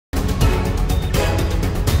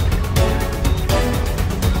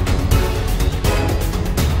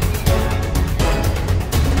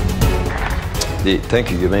Thank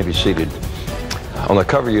you. You may be seated. On the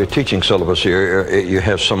cover of your teaching syllabus here, you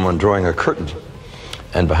have someone drawing a curtain,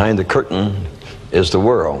 and behind the curtain is the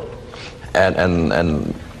world,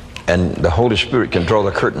 and the Holy Spirit can draw the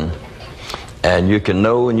curtain, and you can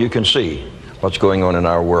know and you can see what's going on in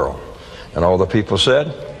our world. And all the people said,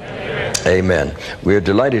 Amen. Amen. We are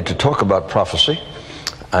delighted to talk about prophecy.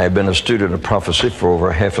 I've been a student of prophecy for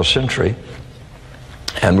over half a century,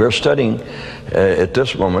 and we're studying at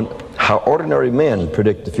this moment how ordinary men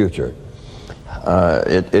predict the future.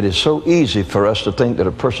 It is so easy for us to think that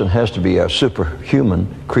a person has to be a superhuman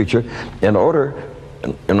creature in order,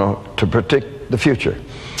 to predict the future.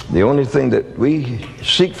 The only thing that we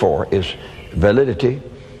seek for is validity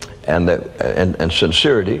and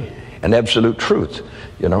sincerity and absolute truth.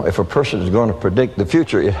 If a person is going to predict the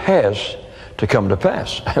future, it has to come to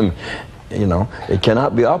pass. It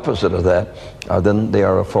cannot be opposite of that, then they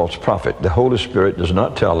are a false prophet. The Holy Spirit does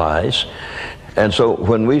not tell lies. And so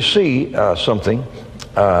when we see something,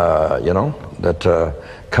 that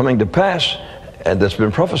coming to pass and that's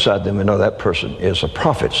been prophesied, then we know that person is a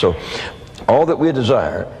prophet. So all that we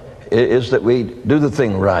desire is that we do the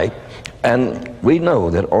thing right, and we know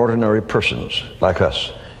that ordinary persons like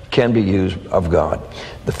us can be used of God.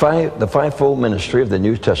 The fivefold ministry of the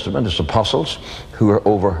New Testament is apostles, who are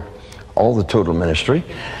over all the total ministry,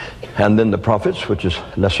 and then the prophets, which is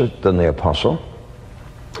lesser than the apostle,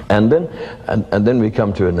 and then we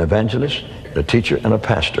come to an evangelist, a teacher, and a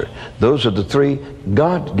pastor. Those are the three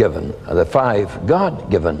God-given, the five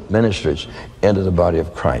God-given ministries into the body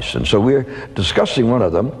of Christ. And so we're discussing one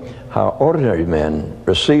of them, how ordinary men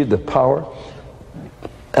receive the power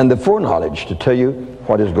and the foreknowledge to tell you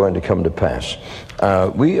what is going to come to pass.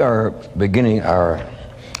 We are beginning our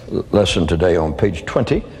lesson today on page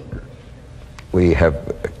 20. We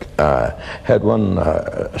have had one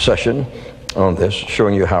session on this,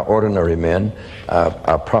 showing you how ordinary men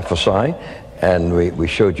prophesy, and we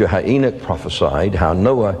showed you how Enoch prophesied, how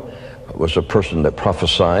Noah was a person that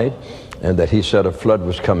prophesied, and that he said a flood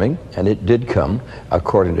was coming, and it did come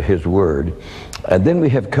according to his word. And then we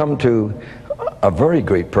have come to a very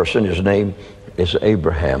great person. His name is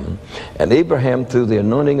Abraham. And Abraham, through the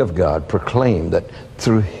anointing of God, proclaimed that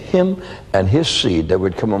through him and his seed there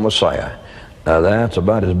would come a Messiah. Now that's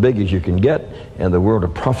about as big as you can get in the world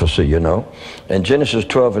of prophecy, In Genesis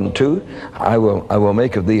 12:2, I will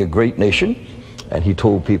make of thee a great nation, and he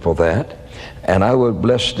told people that. And I will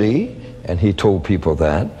bless thee, and he told people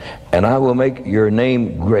that. And I will make your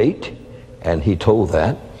name great, and he told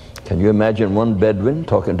that. Can you imagine one Bedouin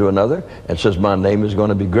talking to another and says, my name is going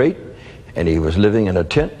to be great? And he was living in a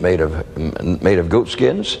tent made of goat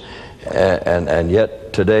skins, and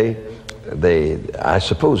yet today, I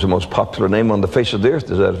suppose the most popular name on the face of the earth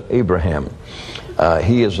is that of Abraham.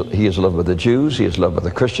 He is loved by the Jews, he is loved by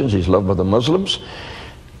the Christians, he's loved by the Muslims,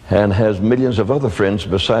 and has millions of other friends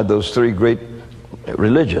beside those three great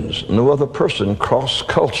religions. No other person cross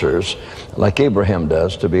cultures like Abraham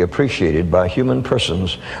does to be appreciated by human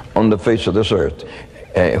persons on the face of this earth.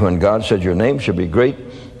 When God said your name should be great,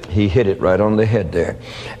 he hit it right on the head there.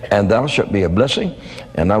 And thou shalt be a blessing,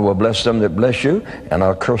 and I will bless them that bless you, and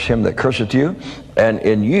I'll curse him that curseth you, and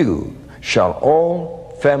in you shall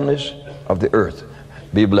all families of the earth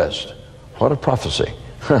be blessed. What a prophecy.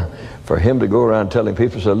 For him to go around telling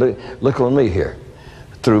people, so look on me here.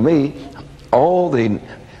 Through me, all the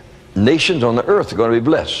nations on the earth are going to be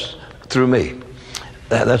blessed through me.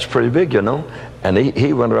 That's pretty big, And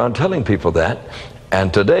he went around telling people that.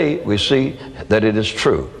 And today we see that it is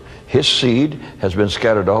true. His seed has been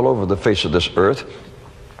scattered all over the face of this earth.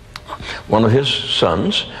 One of his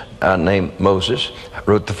sons, named Moses,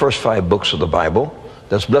 wrote the first 5 books of the Bible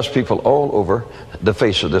that's blessed people all over the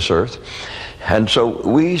face of this earth. And so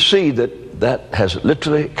we see that has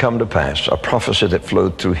literally come to pass, a prophecy that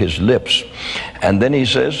flowed through his lips. And then he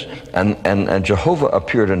says, and Jehovah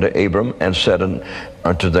appeared unto Abram and said,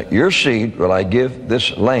 unto your seed will I give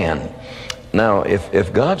this land. Now,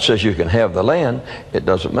 if God says you can have the land, it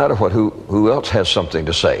doesn't matter who else has something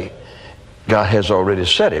to say. God has already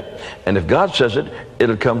said it. And if God says it,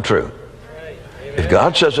 it'll come true. If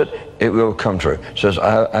God says it, it will come true. It says,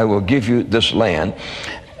 I will give you this land.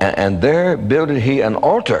 And there builded he an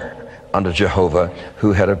altar unto Jehovah,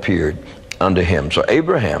 who had appeared unto him. So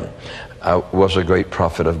Abraham was a great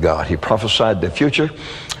prophet of God. He prophesied the future,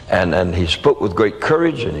 and he spoke with great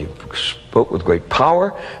courage, and he spoke with great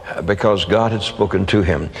power, because God had spoken to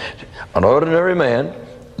him. An ordinary man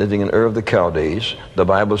living in Ur of the Chaldees, the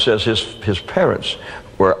Bible says his parents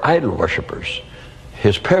were idol worshipers.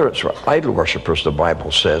 His parents were idol worshipers, the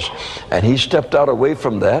Bible says, and he stepped out away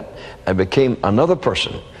from that and became another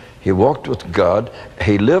person. He walked with God,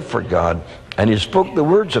 he lived for God, And he spoke the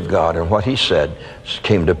words of God, and what he said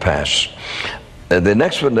came to pass. The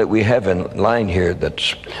next one that we have in line here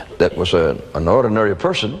that was an ordinary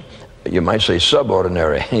person, you might say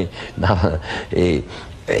subordinary. He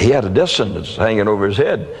had a descendant hanging over his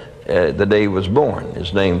head the day he was born.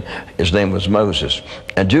 His name was Moses.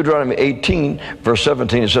 And Deuteronomy 18, verse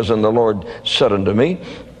 17, it says, "And the Lord said unto me,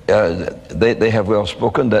 they have well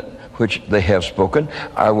spoken that which they have spoken.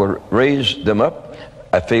 I will raise them up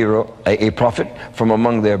a prophet from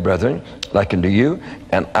among their brethren, like unto you,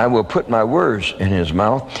 and I will put my words in his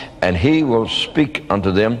mouth, and he will speak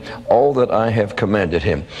unto them all that I have commanded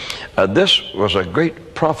him." This was a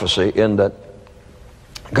great prophecy in that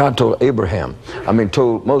God told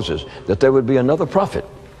Moses that there would be another prophet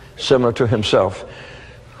similar to himself,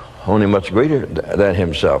 only much greater than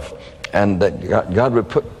himself, and that God would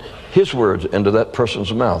put his words into that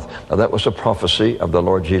person's mouth. Now that was a prophecy of the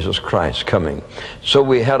Lord Jesus Christ coming. So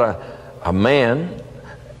we had a man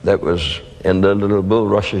that was in the little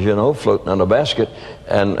bulrushes, floating on a basket,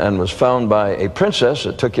 and was found by a princess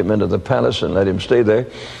that took him into the palace and let him stay there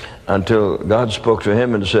until God spoke to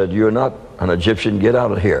him and said, "You're not an Egyptian, get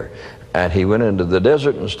out of here." And he went into the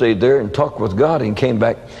desert and stayed there and talked with God, and came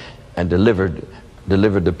back and delivered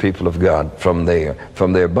the people of God from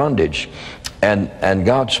their bondage. And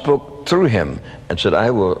God spoke through him and said,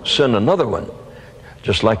 "I will send another one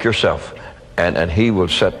just like yourself, and he will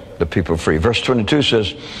set the people free." Verse 22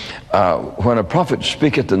 says, "When a prophet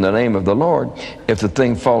speaketh in the name of the Lord, if the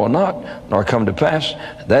thing fall not, nor come to pass,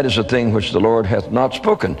 that is a thing which the Lord hath not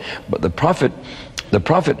spoken. But the prophet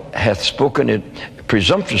hath spoken it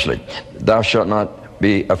presumptuously. Thou shalt not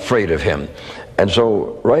be afraid of him." And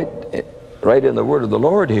so right in the word of the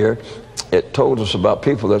Lord here, it told us about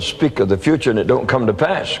people that speak of the future and it don't come to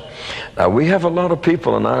pass. Now, we have a lot of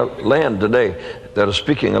people in our land today that are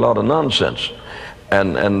speaking a lot of nonsense.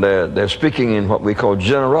 And they're speaking in what we call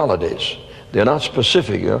generalities. They're not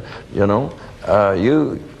specific,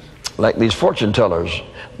 like these fortune tellers,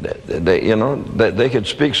 they could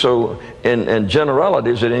speak so in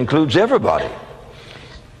generalities it includes everybody.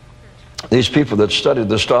 These people that study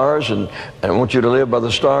the stars and want you to live by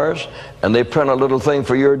the stars, and they print a little thing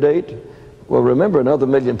for your date. Well, remember, another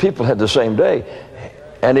million people had the same day.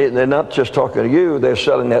 And they're not just talking to you, they're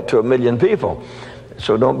selling that to 1 million people.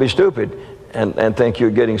 So don't be stupid and think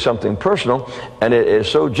you're getting something personal. And it is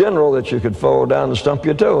so general that you could fall down and stump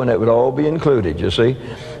your toe, and it would all be included, you see.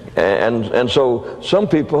 And so some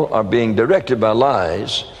people are being directed by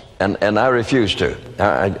lies, and I refuse to.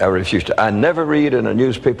 I refuse to. I never read in a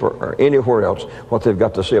newspaper or anywhere else what they've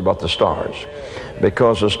got to say about the stars,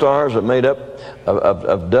 because the stars are made up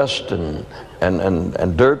of dust and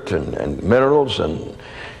dirt and minerals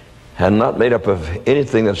and not made up of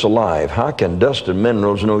anything that's alive. How can dust and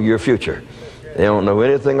minerals know your future? They don't know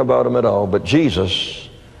anything about them at all, but Jesus,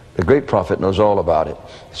 the great prophet, knows all about it.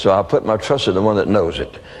 So I put my trust in the one that knows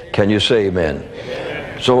it. Can you say amen?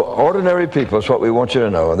 So ordinary people is what we want you to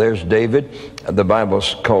know. There's David. The Bible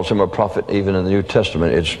calls him a prophet. Even in the New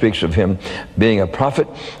Testament, it speaks of him being a prophet.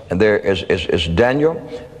 And there is Daniel,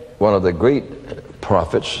 one of the great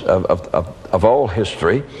prophets of all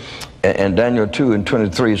history. And Daniel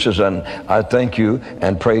 2:23 says, "And I thank you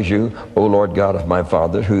and praise you, O Lord God of my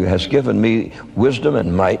father, who has given me wisdom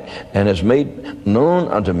and might, and has made known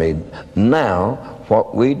unto me now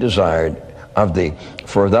what we desired of thee.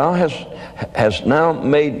 For thou hast now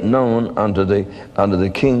made known unto the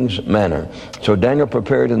king's manner." So Daniel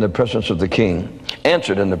prepared in the presence of the king,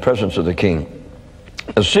 answered in the presence of the king.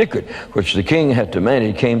 "A secret which the king had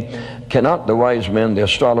demanded cannot the wise men, the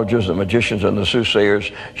astrologers, the magicians, and the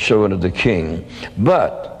soothsayers show unto the king.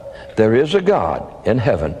 But there is a God in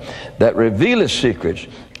heaven that revealeth secrets,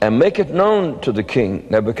 and maketh known to the king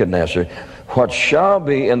Nebuchadnezzar what shall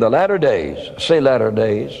be in the latter days." Say latter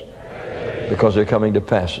days, because they're coming to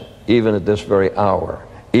pass, even at this very hour.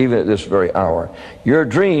 Even at this very hour. "Your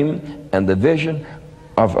dream and the vision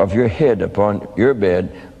of your head upon your bed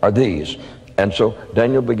are these." And so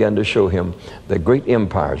Daniel began to show him the great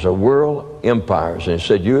empires, the world empires. And he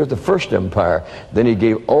said, "You're the first empire." Then he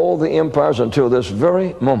gave all the empires until this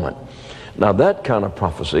very moment. Now that kind of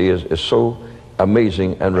prophecy is so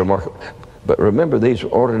amazing and remarkable. But remember, these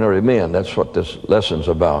ordinary men, that's what this lesson's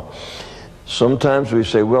about. Sometimes we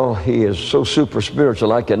say, well, he is so super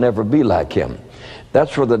spiritual, I can never be like him.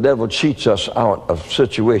 That's where the devil cheats us out of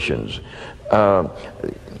situations.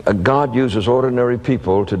 God uses ordinary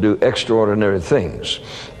people to do extraordinary things.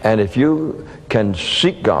 And if you can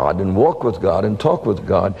seek God and walk with God and talk with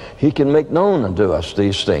God, he can make known unto us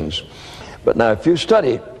these things. But now if you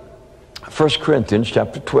study 1 Corinthians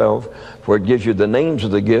chapter 12, where it gives you the names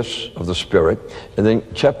of the gifts of the Spirit, and then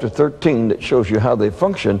chapter 13 that shows you how they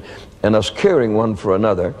function, and us caring one for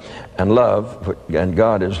another, and love, and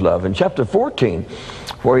God is love. In chapter 14,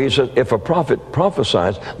 where he says, if a prophet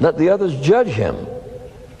prophesies, let the others judge him.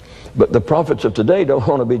 But the prophets of today don't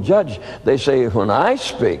want to be judged. They say, when I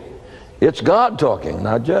speak, it's God talking.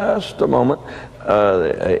 Now, just a moment.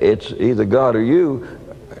 It's either God or you,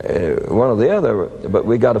 one or the other, but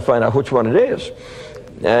we got to find out which one it is.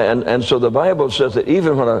 And so the Bible says that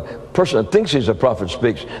even when a person that thinks he's a prophet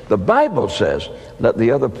speaks, the Bible says, let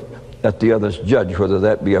the others judge whether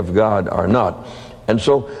that be of God or not. And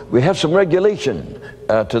so we have some regulation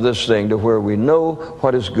to this thing, to where we know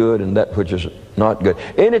what is good and that which is not good.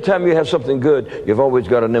 Anytime you have something good, you've always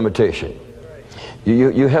got an imitation.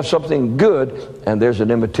 You have something good, and there's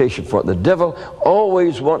an imitation for it. The devil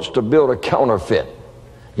always wants to build a counterfeit.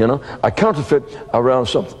 You know, a counterfeit around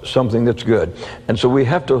something that's good. And so we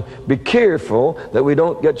have to be careful that we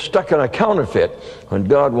don't get stuck in a counterfeit when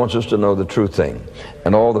God wants us to know the true thing.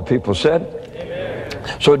 And all the people said,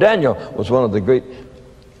 amen. So Daniel was one of the great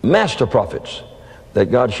master prophets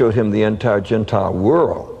that God showed him the entire Gentile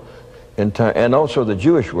world, and also the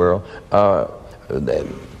Jewish world,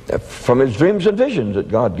 from his dreams and visions that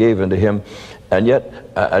God gave unto him. And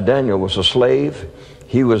yet Daniel was a slave.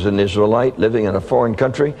 He was an Israelite living in a foreign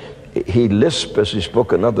country. He lisped as he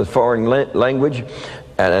spoke another foreign language,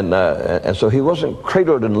 and so he wasn't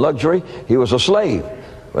cradled in luxury. He was a slave.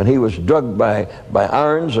 When he was drugged by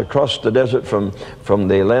irons across the desert from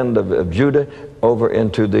the land of Judah over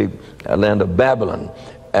into the land of Babylon.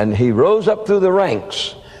 And he rose up through the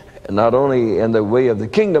ranks, not only in the way of the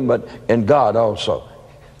kingdom, but in God also.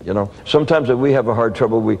 You know, sometimes if we have a hard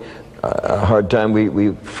time,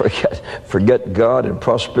 we forget God and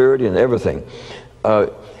prosperity and everything.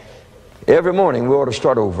 Every morning we ought to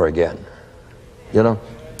start over again. You know,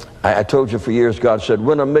 I told you for years God said,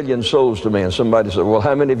 win 1 million souls to me. And somebody said, well,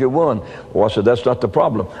 how many have you won? Well, I said, that's not the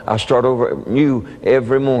problem. I start over new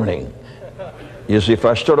every morning. You see, if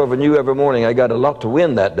I start over new every morning, I got a lot to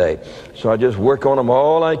win that day. So I just work on them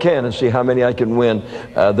all I can and see how many I can win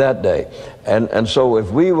that day. And so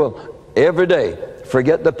if we will every day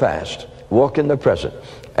forget the past, walk in the present,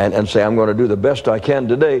 and say, I'm going to do the best I can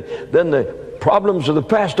today, then the problems of the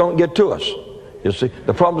past don't get to us. You see,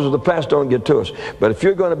 the problems of the past don't get to us. But if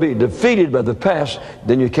you're going to be defeated by the past,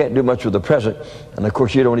 then you can't do much with the present. And of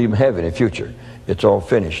course, you don't even have any future. It's all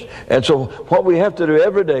finished. And so what we have to do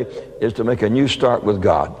every day is to make a new start with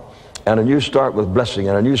God, and a new start with blessing,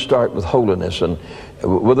 and a new start with holiness. And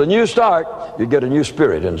with a new start, you get a new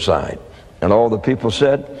spirit inside. And all the people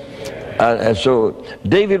said, and so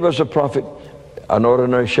David was a prophet, an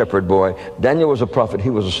ordinary shepherd boy. Daniel was a prophet. He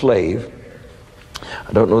was a slave.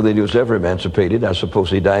 I don't know that he was ever emancipated. I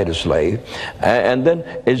suppose he died a slave. And then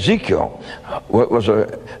Ezekiel was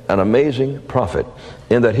an amazing prophet,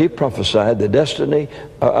 in that he prophesied the destiny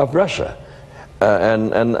of Russia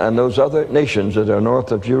and those other nations that are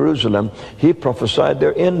north of Jerusalem. He prophesied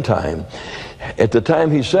their end time. At the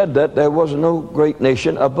time he said that, there was no great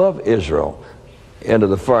nation above Israel into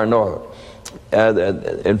the far north.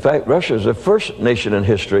 In fact, Russia is the first nation in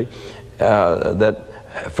history that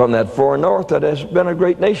from that far north that has been a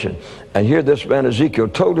great nation. And here this man Ezekiel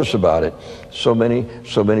told us about it so many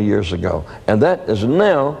years ago. And that has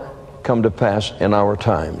now come to pass in our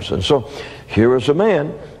times. And so here is a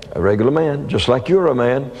man, a regular man, just like you're a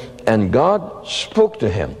man, and God spoke to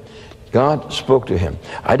him. God spoke to him.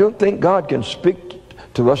 I don't think God can speak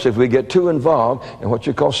to us if we get too involved in what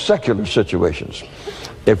you call secular situations.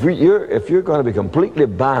 If you're going to be completely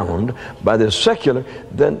bound by the secular,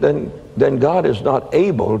 then God is not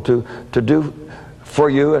able to do for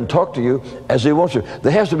you and talk to you as he wants to.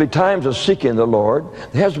 There has to be times of seeking the Lord.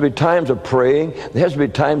 There has to be times of praying. There has to be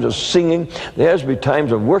times of singing. There has to be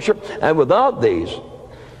times of worship. And without these,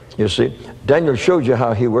 you see, Daniel showed you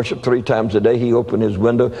how he worshiped 3 times a day. He opened his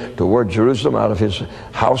window toward Jerusalem out of his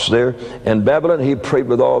house there in Babylon. He prayed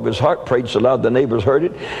with all of his heart, prayed so loud the neighbors heard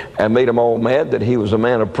it, and made them all mad that he was a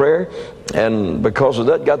man of prayer. And because of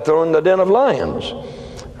that, got thrown in the den of lions.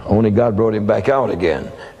 Only God brought him back out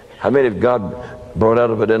again. How many of God brought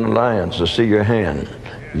out of a den of lions to see your hand?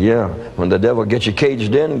 Yeah, when the devil gets you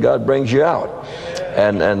caged in, God brings you out.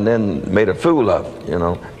 And then made a fool of, you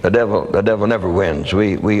know. The devil never wins.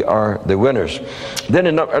 We are the winners. Then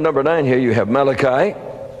in number 9 here you have Malachi.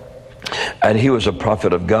 And he was a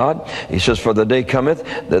prophet of God. He says, for the day cometh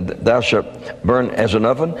that thou shalt burn as an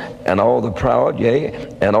oven, and all the proud, yea,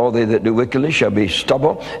 and all they that do wickedly shall be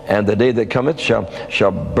stubble. And the day that cometh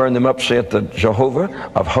shall burn them up, saith the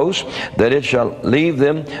Jehovah of hosts, that it shall leave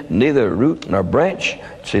them neither root nor branch.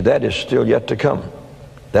 See, that is still yet to come.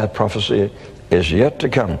 That prophecy is yet to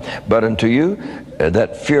come. But unto you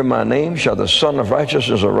that fear my name shall the Son of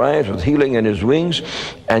Righteousness arise with healing in his wings,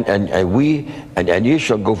 and ye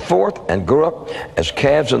shall go forth and grow up as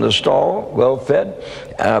calves in the stall, well fed.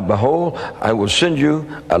 Behold, I will send you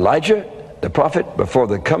Elijah the prophet before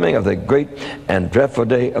the coming of the great and dreadful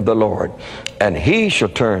day of the Lord. And he shall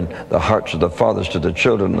turn the hearts of the fathers to the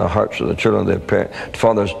children, and the hearts of the children of their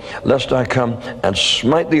fathers, lest I come and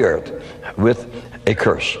smite the earth with a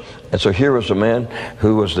curse. And so here was a man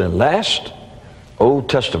who was the last Old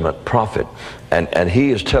Testament prophet, and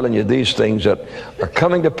he is telling you these things that are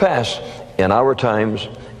coming to pass in our times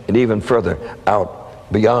and even further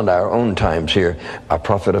out beyond our own times here, a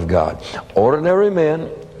prophet of God. Ordinary men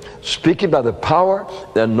speaking by the power,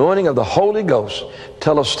 the anointing of the Holy Ghost,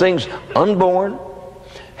 tell us things unborn,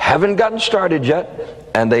 haven't gotten started yet,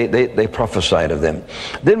 and they prophesied of them.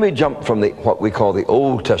 Then we jump from what we call the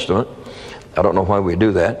Old Testament, I don't know why we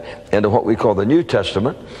do that, into what we call the New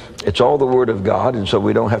Testament. It's all the Word of God, and so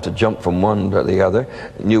we don't have to jump from one to the other,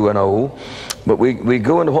 new and old. But we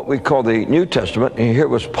go into what we call the New Testament, and here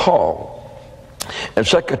was Paul. In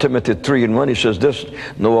 2 Timothy 3:1, he says this,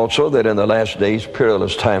 know also that in the last days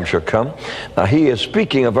perilous times shall come. Now he is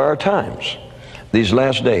speaking of our times, these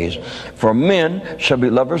last days. For men shall be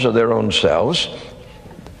lovers of their own selves,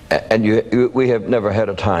 and we have never had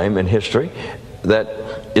a time in history that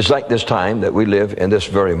is like this time that we live in this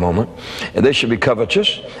very moment. And they should be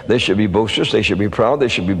covetous, they should be boasters, they should be proud, they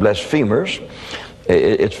should be blasphemers.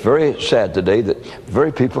 It's very sad today that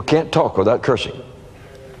very people can't talk without cursing.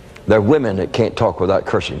 There are women that can't talk without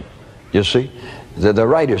cursing, you see. There are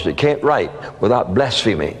writers that can't write without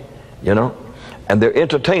blasphemy, you know. And they're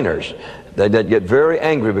entertainers that get very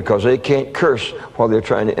angry because they can't curse while they're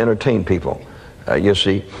trying to entertain people, you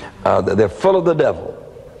see. They're full of the devil,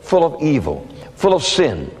 full of evil, full of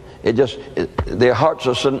sin. Their hearts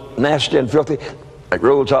are so nasty and filthy, it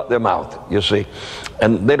rolls out their mouth, you see.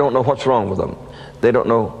 And they don't know what's wrong with them. They don't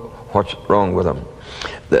know what's wrong with them.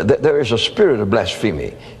 There is a spirit of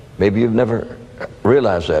blasphemy. Maybe you've never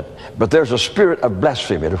realized that. But there's a spirit of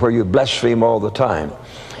blasphemy where you blaspheme all the time.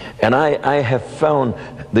 And I have found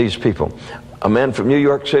these people. A man from New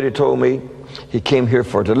York City told me he came here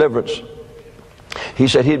for deliverance. He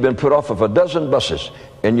said he'd been put off of a dozen buses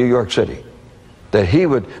in New York City. That he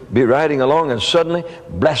would be riding along and suddenly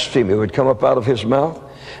blasphemy would come up out of his mouth,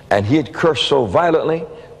 and he'd curse so violently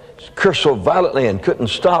and couldn't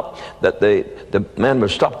stop that the man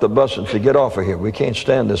would stop the bus and say, get off of here, we can't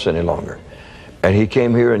stand this any longer. And he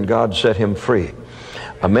came here and God set him free.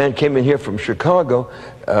 A man came in here from Chicago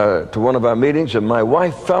to one of our meetings, and my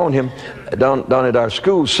wife found him down at our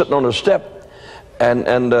school sitting on a step,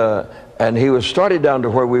 and he was started down to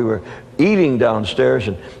where we were eating downstairs,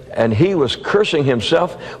 and he was cursing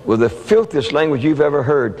himself with the filthiest language you've ever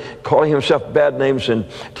heard, calling himself bad names and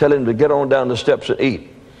telling him to get on down the steps and eat.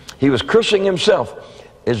 He was cursing himself.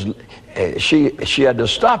 She had to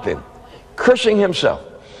stop him, cursing himself.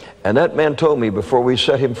 And that man told me before we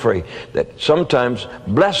set him free that sometimes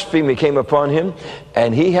blasphemy came upon him,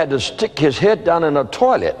 and he had to stick his head down in a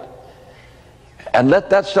toilet and let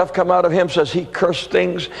that stuff come out of him. Says he cursed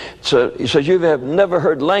things. So he says, you have never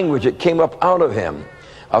heard language that came up out of him.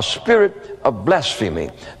 A spirit of blasphemy.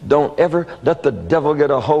 Don't ever let the devil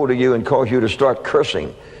get a hold of you and cause you to start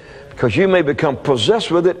cursing, because you may become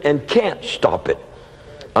possessed with it and can't stop it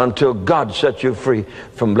until God sets you free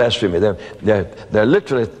from blasphemy. There are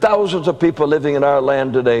literally thousands of people living in our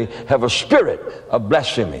land today have a spirit of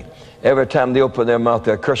blasphemy. Every time they open their mouth,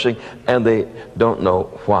 they're cursing, and they don't know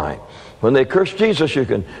why. When they curse Jesus, you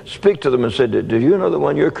can speak to them and say, do you know the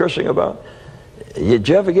one you're cursing about? Did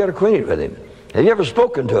you ever get acquainted with him? Have you ever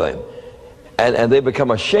spoken to him? And they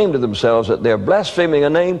become ashamed of themselves that they're blaspheming a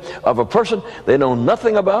name of a person they know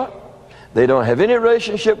nothing about. They don't have any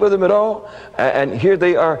relationship with him at all. And here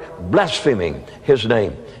they are blaspheming his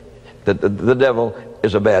name. The devil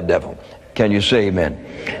is a bad devil. Can you say amen?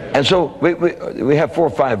 And so we have 4 or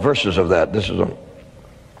 5 verses of that. This is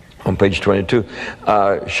on page 22,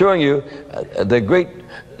 showing you the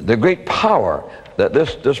great power that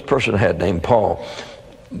this person had named Paul.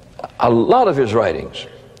 A lot of his writings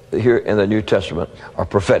here in the New Testament are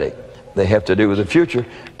prophetic. They have to do with the future,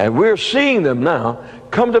 and we're seeing them now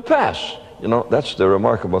come to pass. You know, that's the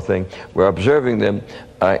remarkable thing. We're observing them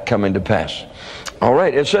coming to pass. All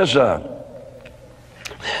right, it says,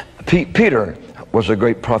 Peter was a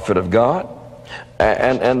great prophet of God.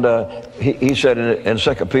 And he said in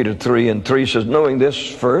 2 Peter 3:3, says, knowing this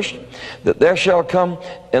first, that there shall come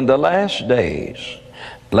in the last days,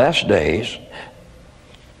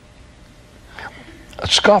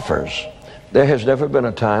 scoffers. There has never been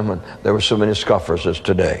a time when there were so many scoffers as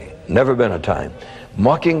today. Never been a time.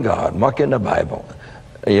 Mocking God, mocking the Bible.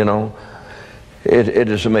 You know, it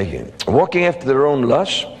is amazing. Walking after their own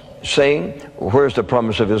lusts, saying, where's the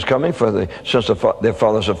promise of his coming? For since their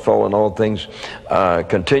fathers have fallen, all things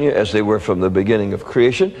continue as they were from the beginning of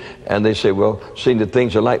creation. And they say, well, seeing that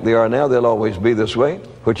things are like they are now, they'll always be this way,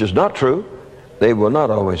 which is not true. They will not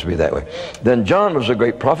always be that way. Then John was a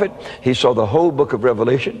great prophet. He saw the whole book of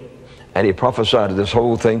Revelation, and he prophesied this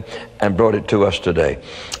whole thing and brought it to us today.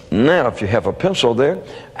 Now, if you have a pencil there,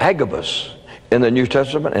 Agabus in the New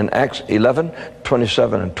Testament, in Acts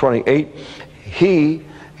 11:27 and 28,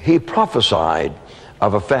 he prophesied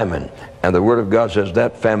of a famine, and the Word of God says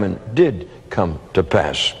that famine did come to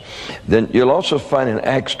pass. Then you'll also find in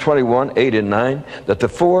Acts 21:8 and 9 that the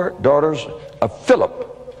four daughters of Philip,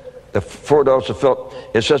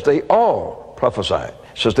 it says they all prophesied.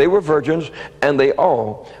 It says they were virgins, and they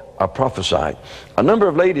all prophesied. A number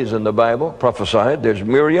of ladies in the Bible prophesied. There's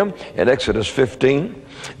Miriam in Exodus 15.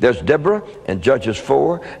 There's Deborah in Judges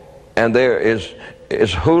 4. And there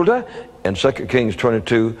is Huldah in 2 Kings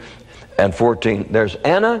 22 and 14. There's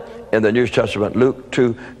Anna in the New Testament, Luke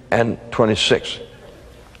 2 and 26.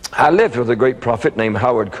 I lived with a great prophet named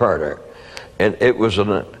Howard Carter. And it was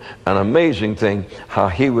an amazing thing how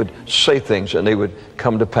he would say things and they would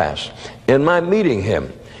come to pass. In my meeting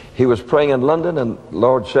him, he was praying in London, and the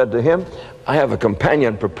Lord said to him, I have a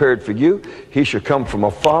companion prepared for you. He should come from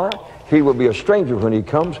afar. He will be a stranger when he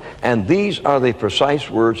comes, and these are the precise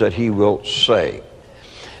words that he will say.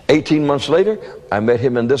 18 months later, I met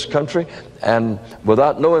him in this country, and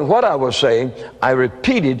without knowing what I was saying, I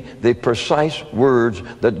repeated the precise words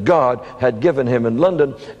that God had given him in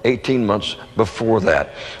London 18 months before that.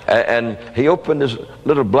 And he opened his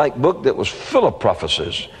little black book that was full of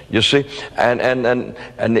prophecies, you see, and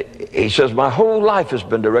he says, my whole life has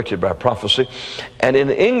been directed by prophecy. And in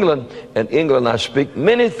England I speak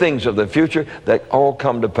many things of the future that all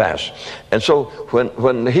come to pass. And so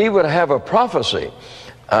when he would have a prophecy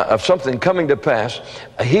of something coming to pass,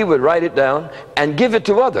 he would write it down and give it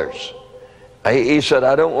to others. He said,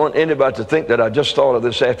 I don't want anybody to think that I just thought of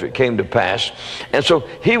this after it came to pass. And so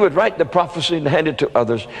he would write the prophecy and hand it to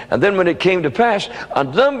others. And then when it came to pass, a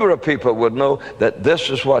number of people would know that this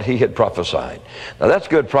is what he had prophesied. Now that's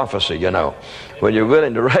good prophecy, you know, when you're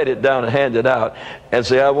willing to write it down and hand it out and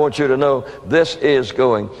say, I want you to know this is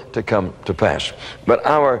going to come to pass. But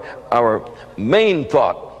our main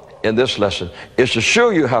thought in this lesson is to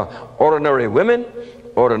show you how ordinary women,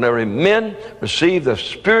 ordinary men receive the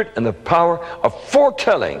spirit and the power of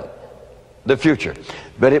foretelling the future.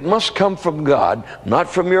 But it must come from God, not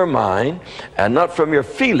from your mind and not from your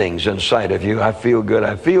feelings inside of you. I feel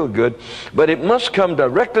good. But it must come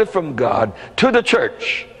directly from God to the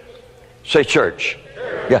church. Say church.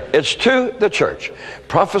 Yeah, it's to the church.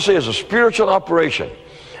 Prophecy is a spiritual operation.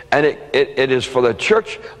 And it is for the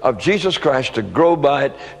church of Jesus Christ to grow by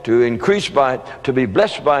it, to increase by it, to be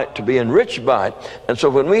blessed by it, to be enriched by it. And so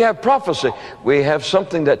when we have prophecy, we have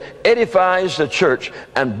something that edifies the church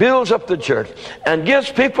and builds up the church and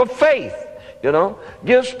gives people faith, you know,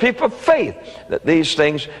 gives people faith that these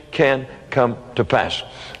things can come to pass.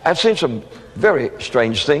 I've seen some very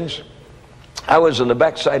strange things. I was in the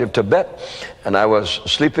backside of Tibet, and I was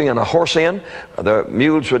sleeping in a horse inn. The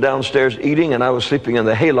mules were downstairs eating, and I was sleeping in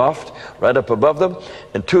the hayloft right up above them.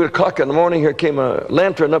 And 2 o'clock in the morning, here came a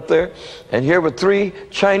lantern up there, and here were 3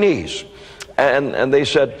 Chinese. And they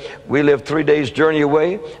said, we live 3 days' journey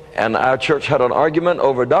away, and our church had an argument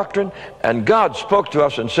over doctrine, and God spoke to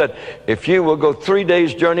us and said, if you will go 3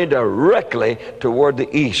 days' journey directly toward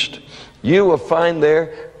the east, you will find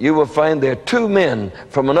there 2 men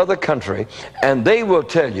from another country, and they will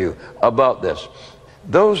tell you about this.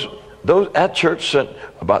 Those at church sent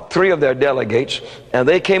about 3 of their delegates, and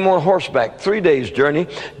they came on horseback 3 days' journey,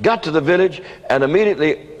 got to the village, and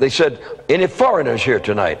immediately they said, any foreigners here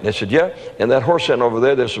tonight? And they said, yeah, in that horse inn over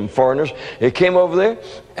there's some foreigners. They came over there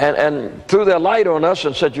and threw their light on us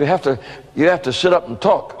and said, you have to sit up and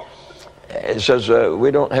talk. It says,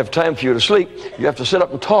 we don't have time for you to sleep. You have to sit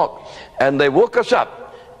up and talk. And they woke us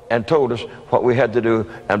up and told us what we had to do.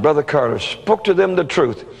 And Brother Carter spoke to them the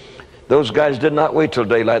truth. Those guys did not wait till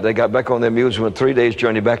daylight. They got back on their mules and went 3 days'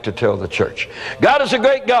 journey back to tell the church. God is a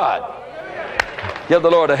great God. Give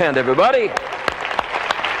the Lord a hand, everybody.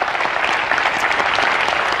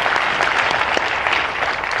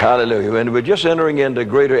 Hallelujah. And we're just entering into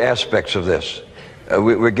greater aspects of this.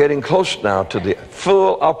 We're getting close now to the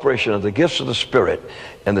full operation of the gifts of the Spirit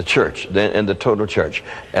in the church, in the total church.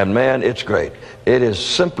 And man, it's great. It is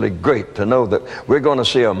simply great to know that we're going to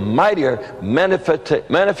see a mightier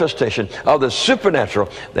manifestation of the supernatural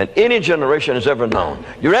than any generation has ever known.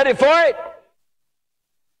 You ready for it?